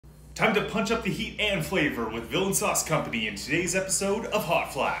Time to punch up the heat and flavor with Villain Sauce Company in today's episode of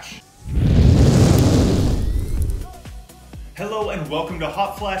Hot Flash. Hello and welcome to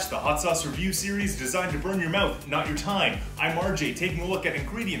Hot Flash, the hot sauce review series designed to burn your mouth, not your time. I'm RJ, taking a look at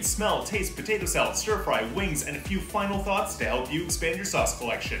ingredients, smell, taste, potato salad, stir fry, wings, and a few final thoughts to help you expand your sauce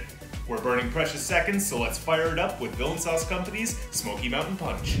collection. We're burning precious seconds, so let's fire it up with Villain Sauce Company's Smoky Mountain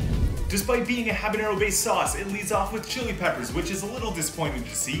Punch. Despite being a habanero-based sauce, it leads off with chili peppers, which is a little disappointing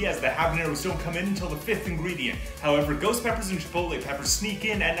to see as the habaneros don't come in until the 5th ingredient. However, ghost peppers and chipotle peppers sneak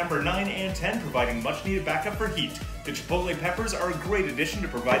in at number 9 and 10, providing much needed backup for heat. The chipotle peppers are a great addition to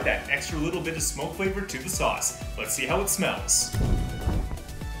provide that extra little bit of smoke flavor to the sauce. Let's see how it smells.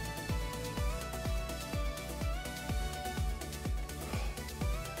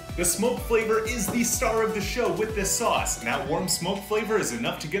 The smoke flavor is the star of the show with this sauce, and that warm smoke flavor is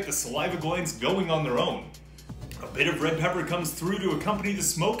enough to get the saliva glands going on their own. A bit of red pepper comes through to accompany the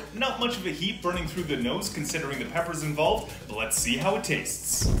smoke, not much of a heat burning through the nose considering the peppers involved, but let's see how it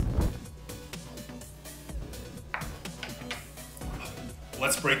tastes.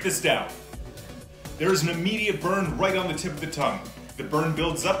 Let's break this down. There is an immediate burn right on the tip of the tongue. The burn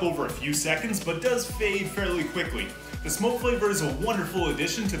builds up over a few seconds, but does fade fairly quickly. The smoke flavor is a wonderful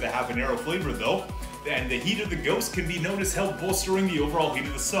addition to the habanero flavor though, and the heat of the ghost can be noticed help bolstering the overall heat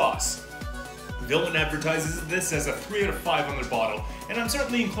of the sauce. Villain advertises this as a 3 out of 5 on their bottle, and I'm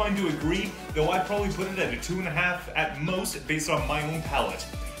certainly inclined to agree, though I'd probably put it at a 2.5 at most based on my own palate.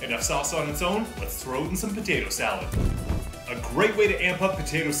 Enough sauce on its own, let's throw it in some potato salad. A great way to amp up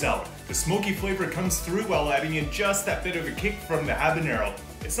potato salad. The smoky flavor comes through while adding in just that bit of a kick from the habanero.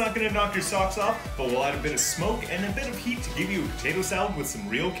 It's not going to knock your socks off, but we'll add a bit of smoke and a bit of heat to give you a potato salad with some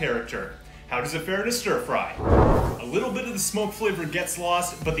real character. How does it fare in a stir fry? A little bit of the smoke flavor gets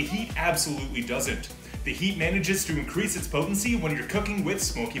lost, but the heat absolutely doesn't. The heat manages to increase its potency when you're cooking with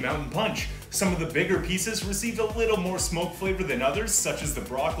Smoky Mountain Punch. Some of the bigger pieces received a little more smoke flavor than others, such as the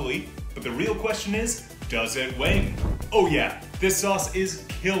broccoli, but the real question is, does it wing? Oh yeah, this sauce is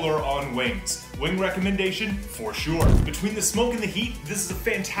killer on wings. Wing recommendation, for sure. Between the smoke and the heat, this is a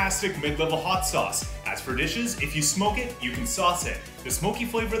fantastic mid-level hot sauce. As for dishes, if you smoke it, you can sauce it. The smoky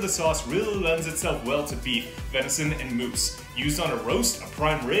flavor of the sauce really lends itself well to beef, venison, and moose. Used on a roast, a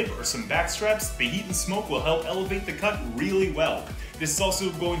prime rib, or some backstraps, the heat and smoke will help elevate the cut really well. This is also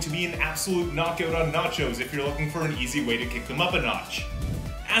going to be an absolute knockout on nachos if you're looking for an easy way to kick them up a notch.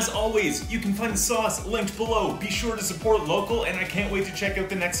 As always, you can find the sauce linked below. Be sure to support local, and I can't wait to check out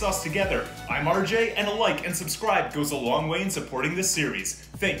the next sauce together. I'm RJ, and a like and subscribe goes a long way in supporting this series.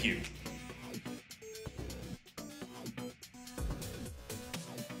 Thank you.